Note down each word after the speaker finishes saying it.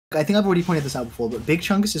I think I've already pointed this out before, but Big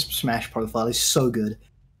Chungus' Smash profile is so good.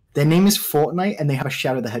 Their name is Fortnite, and they have a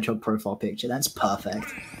Shadow the Hedgehog profile picture. That's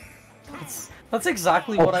perfect. That's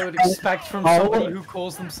exactly what I would expect from somebody who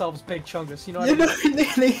calls themselves Big Chungus. You know what I mean?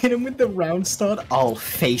 They hit him with the round start. I'll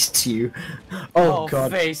face you. Oh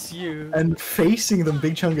god. Face you. And facing them,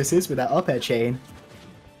 Big Chungus is with that up air chain.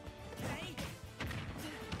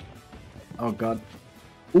 Oh god.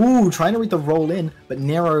 Ooh, trying to read the roll in, but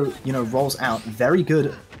Nero, you know, rolls out. Very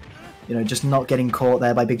good. You know, just not getting caught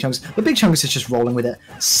there by Big Chungus. But Big Chungus is just rolling with it.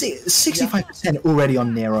 65% already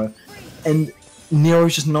on Nero. And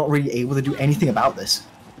Nero's just not really able to do anything about this.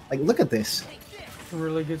 Like, look at this.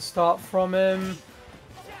 Really good start from him.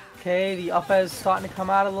 Okay, the up air is starting to come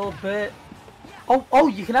out a little bit. Oh,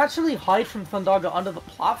 you can actually hide from Thundaga under the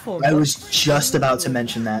platform. I was just about to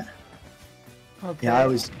mention that. Okay. Yeah, I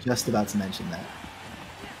was just about to mention that.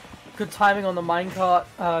 Good timing on the minecart.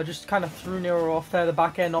 Just kind of threw Nero off there. The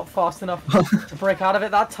back air not fast enough to break out of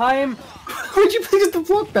it that time. Would you please the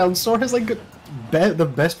block down? Sora has like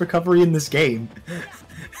the best recovery in this game.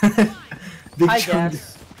 I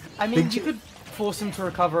guess. I mean, you could force him to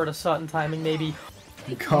recover at a certain timing, maybe.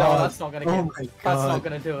 God. No, that's not gonna get. Oh my God. That's not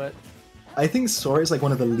gonna do it. I think Sora is like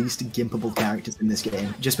one of the least gimpable characters in this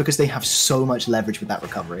game, just because they have so much leverage with that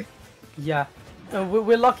recovery. Yeah.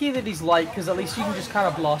 We're lucky that he's light, because at least you can just kind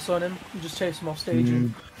of blast on him and just chase him off stage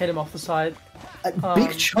and hit him off the side. Big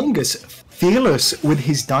Chungus, fearless with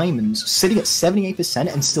his diamonds, sitting at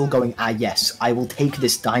 78% and still going, ah yes, I will take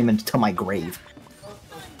this diamond to my grave.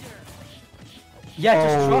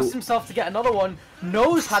 Yeah, just trusts himself to get another one,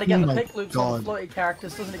 knows how to get the pick loops on the floaty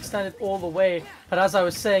characters, doesn't extend it all the way, but as I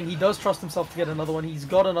was saying, he does trust himself to get another one. He's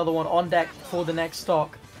got another one on deck for the next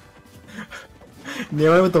stock.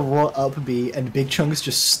 Nero with the raw up B, and Big Chungus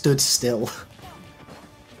just stood still.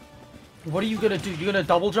 What are you gonna do? You're gonna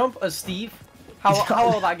double jump as Steve? How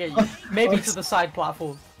will that get you? Maybe to the side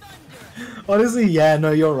platform. Honestly, yeah,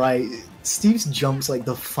 no, you're right. Steve's jump's like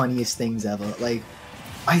the funniest things ever. Like,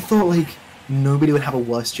 I thought like nobody would have a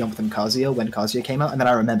worse jump than Kazuya when Kazuya came out, and then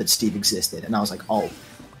I remembered Steve existed, and I was like, oh,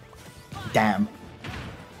 damn.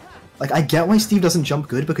 Like, I get why Steve doesn't jump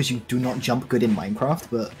good, because you do not jump good in Minecraft,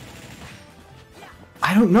 but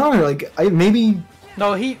I don't know, like, maybe...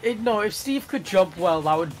 No, if Steve could jump well,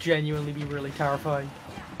 that would genuinely be really terrifying.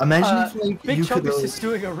 Imagine if, like, Big you could... Chungus is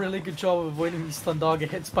doing a really good job of avoiding these Thundaga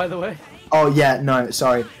hits, by the way. Oh, yeah, no,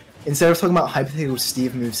 sorry. Instead of talking about hypothetical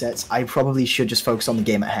Steve movesets, I probably should just focus on the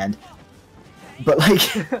game at hand. But, like...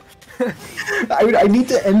 I need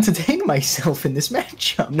to entertain myself in this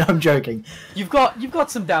matchup. No, I'm joking. You've got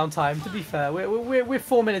some downtime. To be fair, we're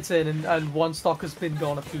 4 minutes in, and one stock has been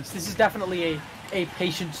gone apiece. This is definitely a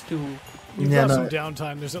patience tool. You've got some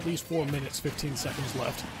downtime. There's at least 4 minutes, 15 seconds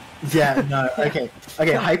left. Yeah, no, okay.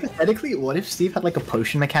 Hypothetically, what if Steve had like a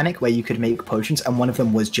potion mechanic where you could make potions and one of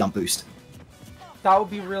them was jump boost? That would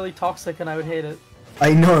be really toxic, and I would hate it.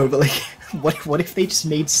 I know, but like, what if they just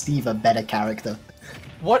made Steve a better character?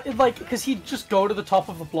 What, like, because he'd just go to the top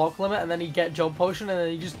of the block limit, and then he'd get jump potion, and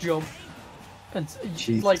then he'd just jump. And,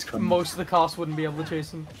 Jesus like, Christ. most of the cast wouldn't be able to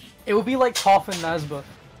chase him. It would be like Toph and Nazba.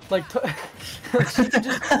 Like, she could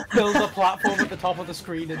just build a platform at the top of the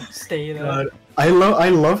screen and stay there. God. I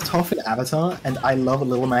love Toph in Avatar, and I love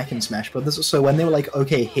Little Mac in Smash Brothers, so when they were like,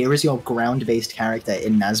 okay, here is your ground-based character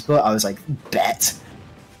in Nazba, I was like, bet.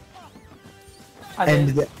 And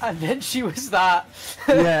then she was that.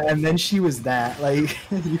 Yeah, and then she was that. Like,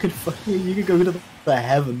 you could go to the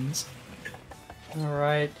heavens.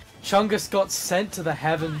 Alright. Chungus got sent to the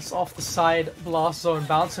heavens off the side blast zone,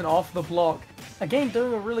 bouncing off the block. Again,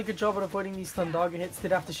 doing a really good job at avoiding these Thundaga hits.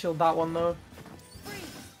 Did have to shield that one though.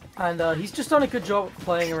 And he's just done a good job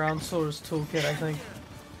playing around Sora's toolkit, I think.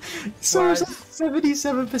 Sora's at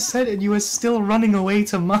 77% and you are still running away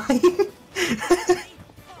to mine.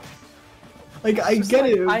 Like, I get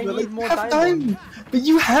it, I but need like, more have diamond. But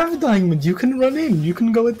you have diamond, you can run in, you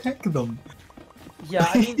can go attack them. Yeah,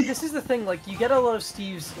 I mean, this is the thing, like, you get a lot of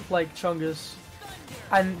Steves like Chungus,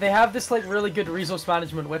 and they have this, like, really good resource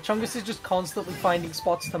management, where Chungus is just constantly finding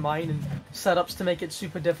spots to mine and setups to make it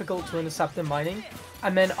super difficult to intercept in mining,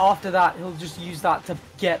 and then after that, he'll just use that to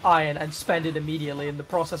get iron and spend it immediately, and the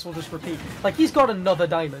process will just repeat. Like, he's got another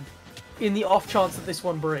diamond, in the off chance that this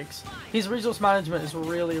one breaks. His resource management is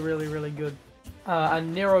really, really, really good.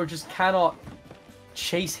 And Nero just cannot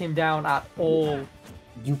chase him down at all.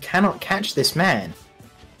 You cannot catch this man.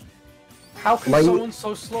 How can someone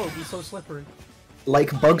so slow be so slippery?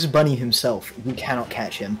 Like Bugs Bunny himself, you cannot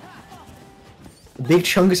catch him. Big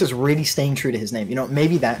Chungus is really staying true to his name. You know,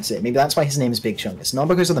 maybe that's it. Maybe that's why his name is Big Chungus. Not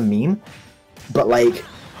because of the meme, but like,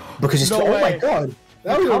 because it's... No oh way. my god!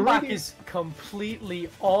 That The was comeback really... is completely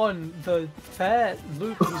on. The fair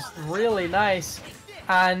loop was really nice,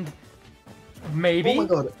 and maybe. Oh my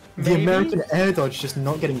god, the maybe, American air dodge just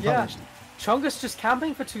not getting yeah. punished. Chungus just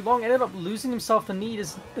camping for too long, ended up losing himself the need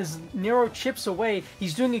as Nero chips away.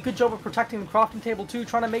 He's doing a good job of protecting the crafting table too,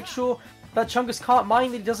 trying to make sure that Chungus can't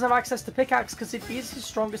mine, that he doesn't have access to pickaxe, because it is his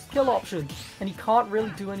strongest kill option, and he can't really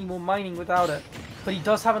do any more mining without it. But he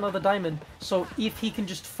does have another diamond, so if he can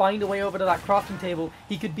just find a way over to that crafting table,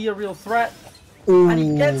 he could be a real threat. Ooh. And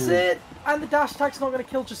he gets it! And the dash attack's not going to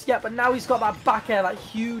kill just yet, but now he's got that back air, that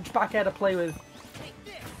huge back air to play with.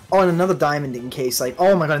 Oh, and another diamond in case, like,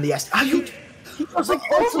 oh my god, the S. He was like,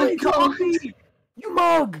 oh my god! You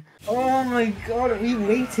mug! Oh my god, we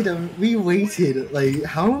waited, like,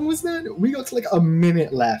 how long was that? We got to like a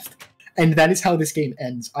minute left. And that is how this game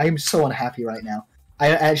ends. I am so unhappy right now. I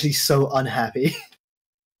am actually so unhappy.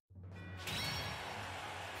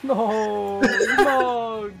 No, you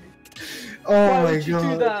mug! Oh Why my would you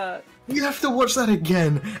do that? We have to watch that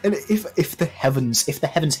again. And if the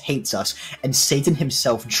heavens hates us and Satan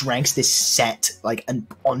himself drags this set like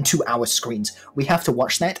onto our screens, we have to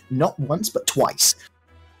watch that not once but twice.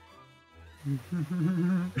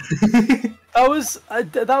 That was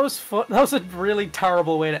fun. That was a really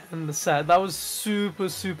terrible way to end the set. That was super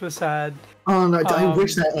sad. Oh no, I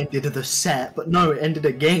wish that ended the set, but no, it ended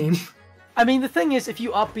a game. I mean, the thing is, if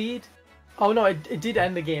you upbeat, oh no, it did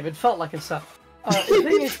end the game. It felt like a set. The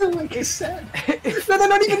thing is, felt like a set. No, they're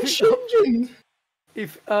not even changing.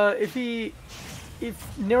 If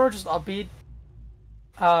Nero just upbeat,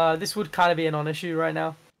 this would kind of be a non-issue right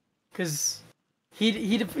now, because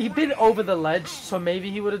he'd been over the ledge, so maybe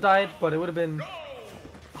he would have died, but it would have been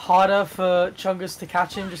harder for Chungus to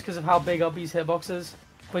catch him just because of how big up his hitbox is.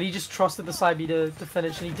 But he just trusted the side B to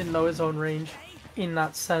finish, and he didn't know his own range in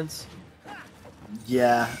that sense.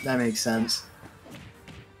 Yeah, that makes sense.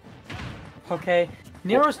 Okay,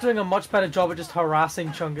 Nero's doing a much better job of just harassing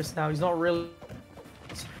Chungus now. He's not really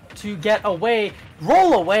to get away.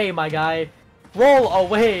 Roll away, my guy. Roll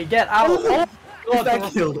away. Get out. Oh, If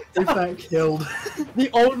that killed. If that killed. The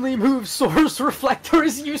only move Sora's Reflector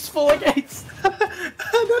is useful against.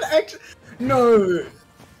 That actually. No.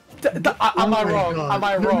 Am I wrong? God. Am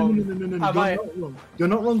I wrong? No. You're not wrong. You're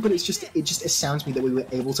not wrong, but it just astounds me that we were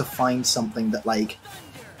able to find something that like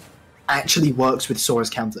actually works with Sora's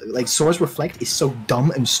counter. Like Sora's Reflect is so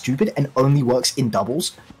dumb and stupid and only works in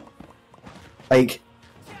doubles. Like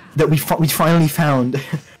that we finally found.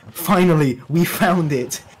 Finally, we found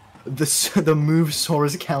it. The move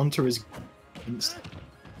Sora's counter is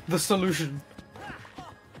the solution.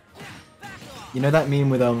 You know that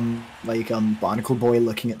meme with Barnacle Boy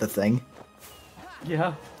looking at the thing?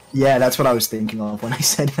 Yeah. Yeah, that's what I was thinking of when I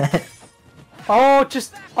said that. Oh,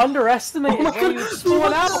 just underestimate Oh my when you God.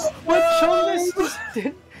 spawn out. When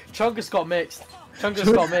Chungus got mixed.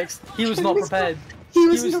 Chungus got mixed. He was not prepared. He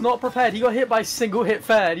was not prepared. He got hit by single hit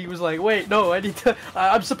fair, and he was like, "Wait, no, I need to.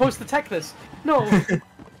 I'm supposed to tech this. No."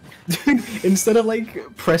 Dude, instead of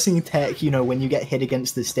like pressing tech, you know, when you get hit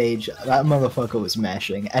against the stage, that motherfucker was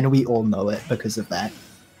mashing, and we all know it because of that.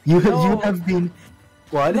 You have been.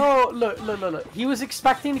 What? No, look. He was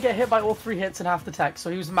expecting to get hit by all 3 hits and half the tech, so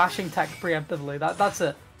he was mashing tech preemptively. That's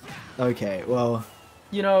it. Okay, well.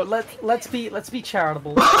 You know, let's be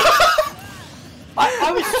charitable.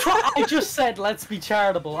 I just said let's be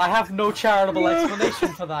charitable. I have no charitable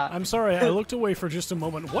explanation for that. I'm sorry, I looked away for just a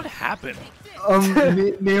moment. What happened?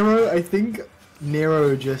 Nero, I think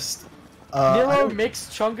Nero just. Nero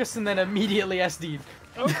mixed Chungus and then immediately SD'd.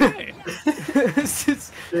 Okay.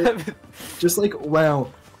 Just like,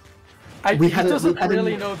 wow. He doesn't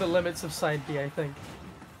really know the limits of side B, I think.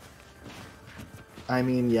 I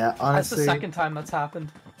mean, yeah, honestly. That's the second time that's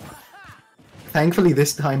happened. Thankfully,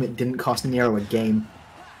 this time it didn't cost Nero a game.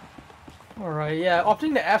 Alright, yeah,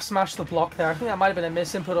 opting to F smash the block there. I think that might have been a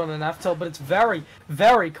misinput on an F tilt, but it's very,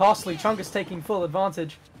 very costly. Chungus taking full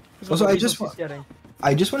advantage. Also, I just want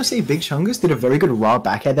to say Big Chungus did a very good raw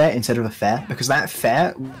back air there instead of a fair, because that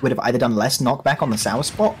fair would have either done less knockback on the sour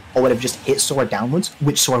spot, or would have just hit Sora downwards,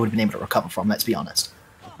 which Sora would have been able to recover from, let's be honest.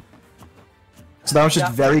 So that was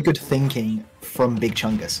just very good thinking from Big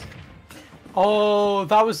Chungus. Oh,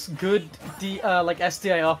 that was good, like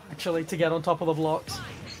SDI up, actually, to get on top of the blocks.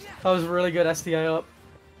 That was really good SDI up.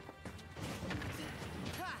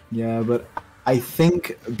 Yeah, but I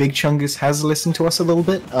think Big Chungus has listened to us a little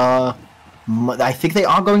bit. I think they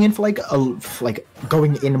are going in for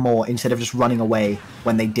going in more instead of just running away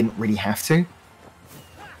when they didn't really have to.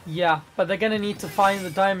 Yeah, but they're gonna need to find the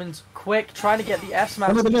diamonds quick, trying to get the F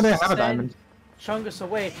smash. No, they have a diamond. Chungus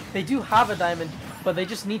away. They do have a diamond, but they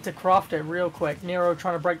just need to craft it real quick. Nero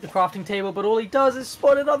trying to break the crafting table, but all he does is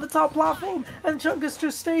spawn it on the top platform, and Chungus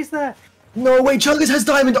just stays there. No, wait, Chungus has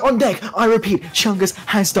diamond on deck! I repeat, Chungus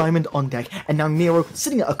has diamond on deck, and now Nero,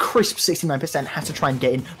 sitting at a crisp 69%, has to try and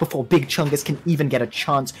get in before Big Chungus can even get a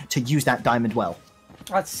chance to use that diamond well.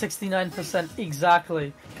 That's 69%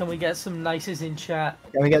 exactly. Can we get some nices in chat?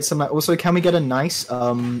 Can we get some... Also, can we get a nice...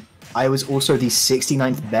 I was also the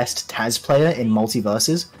 69th best Taz player in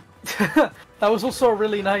Multiverses. That was also a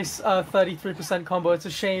really nice 33% combo. It's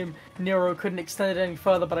a shame Nero couldn't extend it any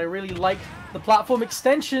further, but I really liked the platform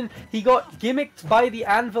extension. He got gimmicked by the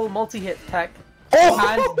Anvil multi-hit tech,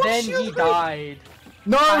 and then he died.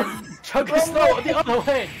 No! Chungus, no, the other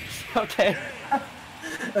way! Okay.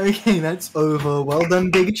 Okay, that's over. Well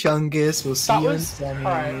done, Big Chungus. We'll see you in semis.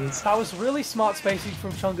 Alright, that was really smart spacing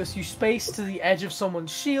from Chungus. You space to the edge of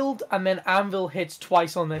someone's shield, and then Anvil hits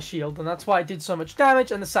twice on their shield, and that's why it did so much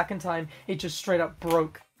damage, and the second time, it just straight up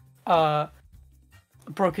broke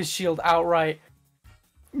his shield outright.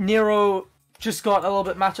 Nero just got a little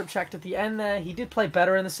bit matchup checked at the end there. He did play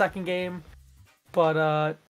better in the second game, but